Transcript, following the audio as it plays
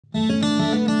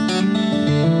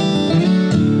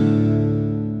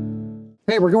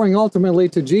Hey, we're going ultimately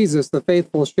to Jesus, the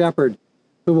faithful shepherd,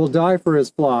 who will die for his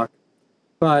flock.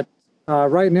 But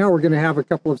right now we're going to have a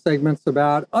couple of segments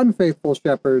about unfaithful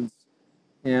shepherds.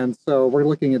 And so we're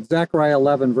looking at Zechariah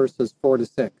 11, verses 4 to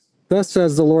 6. Thus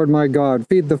says the Lord my God,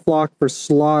 feed the flock for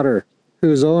slaughter,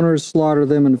 whose owners slaughter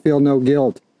them and feel no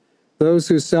guilt. Those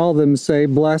who sell them say,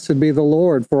 blessed be the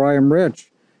Lord, for I am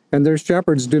rich, and their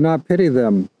shepherds do not pity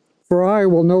them. For I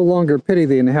will no longer pity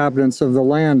the inhabitants of the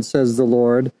land, says the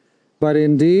Lord, but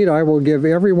indeed I will give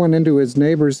everyone into his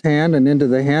neighbor's hand and into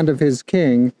the hand of his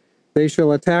king. They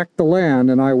shall attack the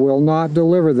land, and I will not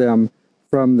deliver them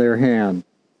from their hand.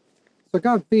 So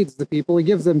God feeds the people. He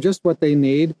gives them just what they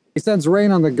need. He sends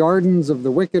rain on the gardens of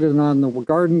the wicked and on the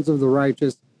gardens of the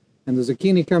righteous. And the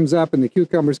zucchini comes up and the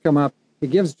cucumbers come up. He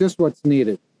gives just what's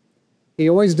needed. He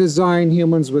always designed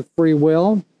humans with free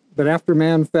will, but after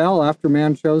man fell, after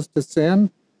man chose to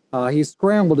sin, he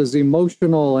scrambled his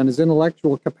emotional and his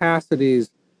intellectual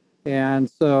capacities. And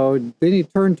so then he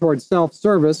turned towards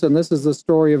self-service, and this is the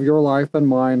story of your life and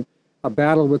mine, a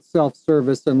battle with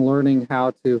self-service and learning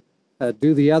how to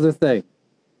do the other thing,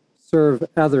 serve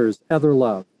others, other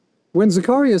love. When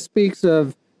Zechariah speaks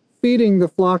of feeding the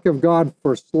flock of God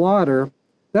for slaughter,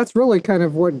 that's really kind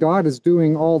of what God is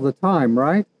doing all the time,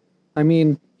 right? I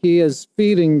mean, he is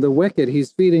feeding the wicked,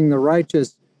 he's feeding the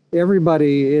righteous.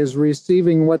 Everybody is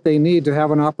receiving what they need to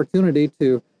have an opportunity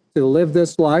to live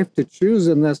this life, to choose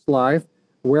in this life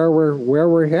where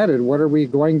we're headed, what are we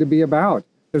going to be about.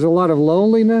 There's a lot of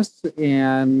loneliness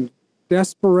and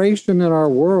desperation in our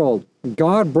world.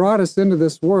 God brought us into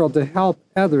this world to help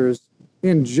others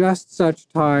in just such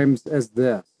times as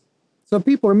this. So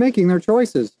people are making their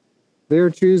choices. They're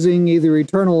choosing either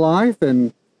eternal life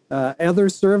and other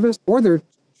service, or they're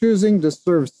choosing to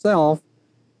serve self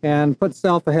and put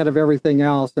self ahead of everything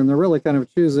else. And they're really kind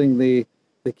of choosing the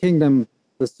kingdom,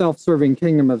 the self-serving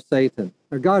kingdom of Satan.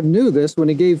 Now, God knew this when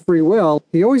he gave free will.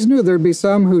 He always knew there'd be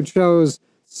some who chose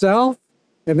self,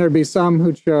 and there'd be some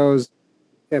who chose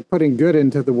putting good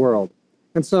into the world.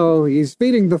 And so he's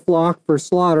feeding the flock for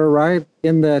slaughter, right?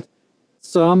 In that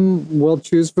some will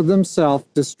choose for themselves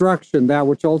destruction, that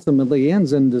which ultimately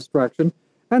ends in destruction,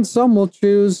 and some will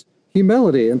choose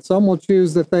humility, and some will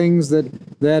choose the things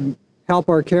that help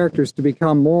our characters to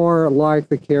become more like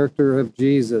the character of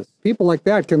Jesus. People like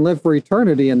that can live for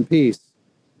eternity in peace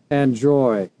and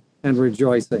joy and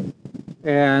rejoicing.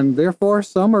 And therefore,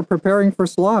 some are preparing for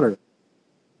slaughter.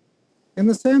 In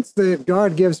the sense that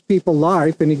God gives people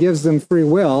life and he gives them free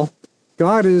will,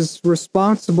 God is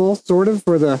responsible sort of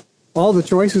for all the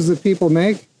choices that people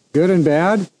make, good and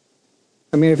bad.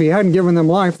 I mean, if he hadn't given them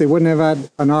life, they wouldn't have had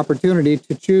an opportunity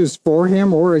to choose for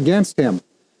him or against him.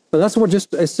 But that's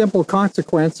just a simple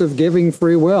consequence of giving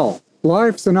free will.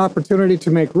 Life's an opportunity to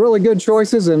make really good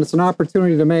choices, and it's an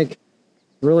opportunity to make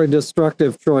really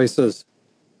destructive choices.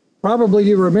 Probably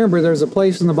you remember there's a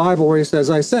place in the Bible where he says,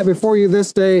 I set before you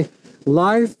this day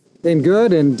life and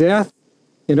good and death.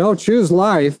 Choose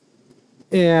life.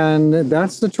 And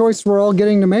that's the choice we're all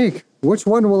getting to make. Which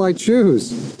one will I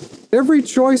choose? Every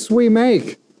choice we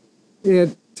make,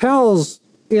 it tells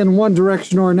in one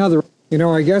direction or another.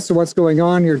 I guess what's going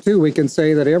on here too, we can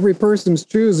say that every person's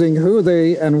choosing who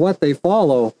they and what they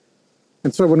follow.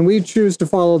 And so when we choose to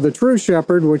follow the true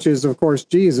shepherd, which is of course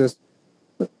Jesus,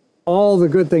 all the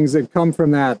good things that come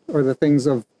from that are the things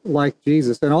of like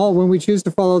Jesus. And when we choose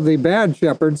to follow the bad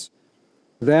shepherds,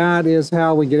 that is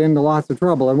how we get into lots of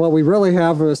trouble. And what we really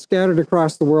have scattered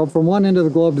across the world from one end of the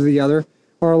globe to the other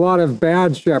are a lot of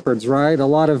bad shepherds, right? A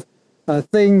lot of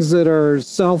things that are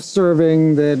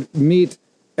self-serving, that meet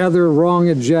other wrong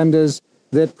agendas,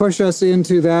 that push us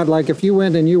into that. Like if you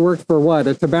went and you worked for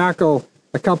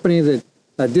a company that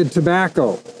did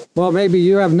tobacco. Well, maybe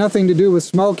you have nothing to do with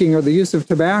smoking or the use of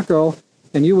tobacco,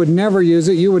 and you would never use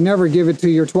it. You would never give it to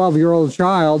your 12-year-old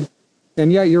child,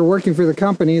 and yet you're working for the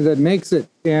company that makes it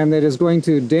and that is going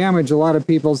to damage a lot of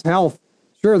people's health.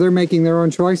 Sure, they're making their own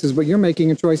choices, but you're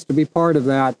making a choice to be part of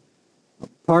that,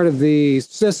 part of the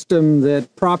system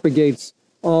that propagates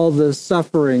all the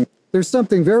suffering. There's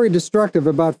something very destructive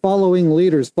about following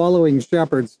leaders, following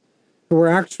shepherds who are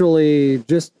actually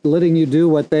just letting you do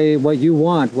what you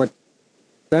want.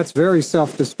 That's very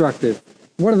self-destructive.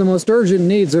 One of the most urgent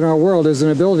needs in our world is an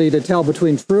ability to tell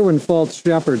between true and false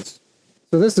shepherds.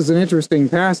 So this is an interesting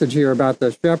passage here about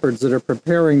the shepherds that are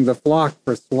preparing the flock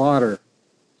for slaughter.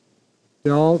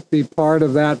 Don't be part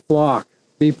of that flock.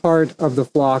 Be part of the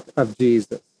flock of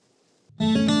Jesus.